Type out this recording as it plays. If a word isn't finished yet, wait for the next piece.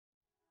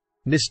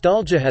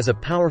Nostalgia has a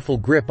powerful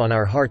grip on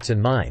our hearts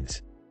and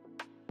minds.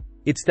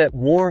 It's that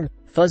warm,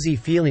 fuzzy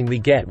feeling we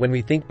get when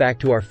we think back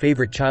to our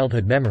favorite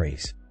childhood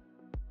memories.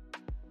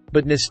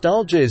 But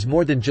nostalgia is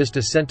more than just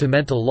a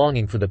sentimental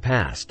longing for the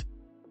past.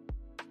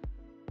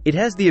 It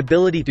has the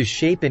ability to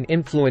shape and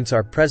influence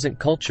our present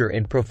culture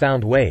in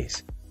profound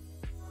ways.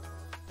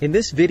 In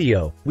this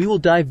video, we will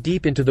dive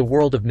deep into the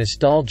world of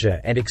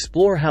nostalgia and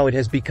explore how it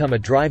has become a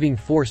driving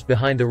force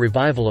behind the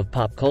revival of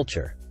pop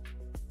culture.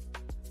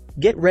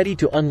 Get ready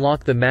to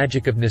unlock the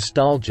magic of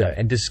nostalgia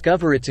and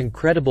discover its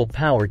incredible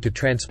power to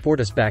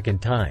transport us back in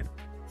time.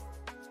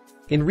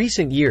 In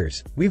recent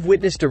years, we've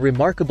witnessed a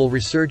remarkable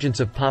resurgence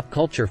of pop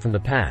culture from the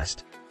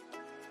past.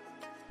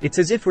 It's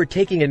as if we're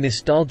taking a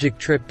nostalgic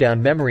trip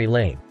down memory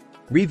lane,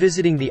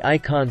 revisiting the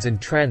icons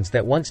and trends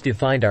that once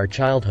defined our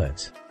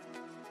childhoods.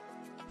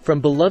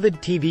 From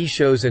beloved TV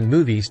shows and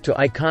movies to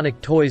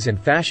iconic toys and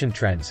fashion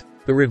trends,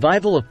 the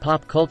revival of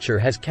pop culture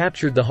has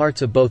captured the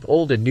hearts of both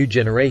old and new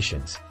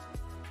generations.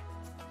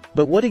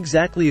 But what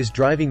exactly is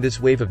driving this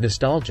wave of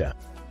nostalgia?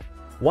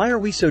 Why are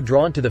we so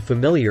drawn to the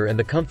familiar and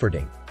the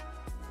comforting?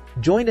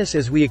 Join us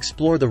as we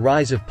explore the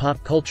rise of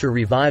pop culture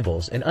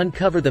revivals and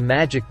uncover the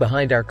magic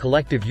behind our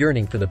collective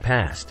yearning for the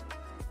past.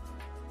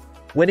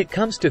 When it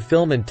comes to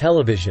film and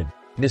television,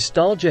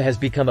 nostalgia has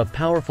become a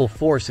powerful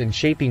force in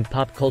shaping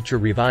pop culture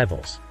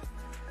revivals.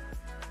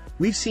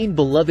 We've seen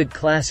beloved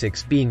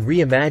classics being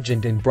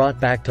reimagined and brought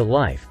back to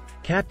life,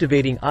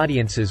 captivating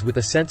audiences with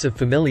a sense of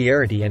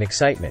familiarity and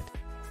excitement.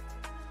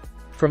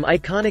 From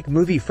iconic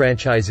movie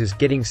franchises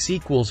getting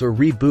sequels or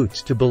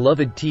reboots to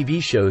beloved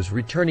TV shows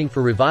returning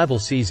for revival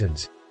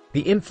seasons,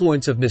 the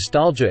influence of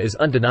nostalgia is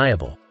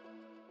undeniable.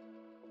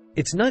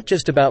 It's not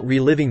just about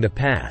reliving the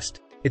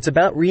past, it's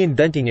about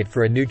reinventing it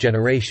for a new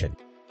generation.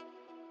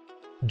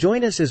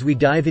 Join us as we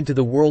dive into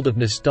the world of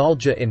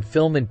nostalgia in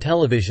film and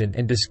television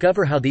and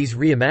discover how these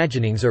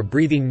reimaginings are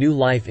breathing new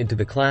life into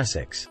the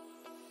classics.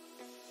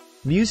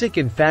 Music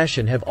and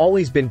fashion have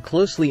always been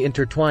closely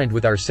intertwined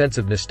with our sense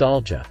of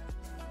nostalgia.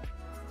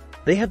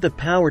 They have the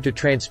power to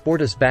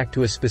transport us back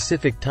to a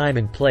specific time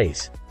and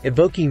place,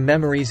 evoking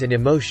memories and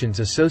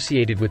emotions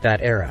associated with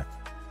that era.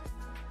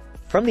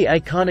 From the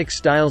iconic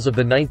styles of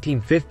the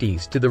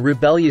 1950s to the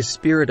rebellious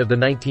spirit of the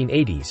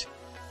 1980s,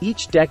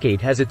 each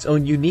decade has its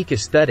own unique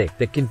aesthetic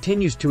that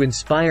continues to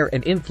inspire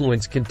and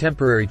influence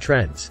contemporary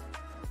trends.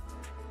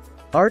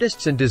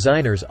 Artists and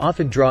designers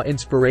often draw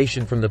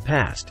inspiration from the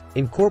past,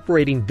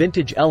 incorporating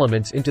vintage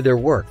elements into their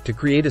work to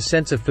create a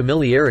sense of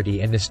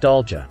familiarity and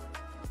nostalgia.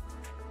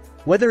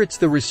 Whether it's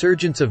the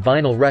resurgence of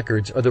vinyl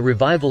records or the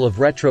revival of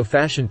retro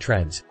fashion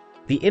trends,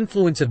 the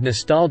influence of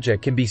nostalgia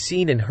can be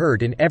seen and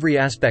heard in every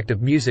aspect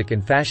of music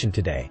and fashion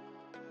today.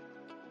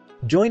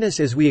 Join us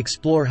as we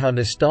explore how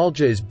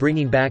nostalgia is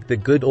bringing back the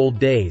good old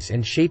days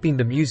and shaping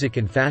the music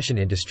and fashion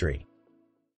industry.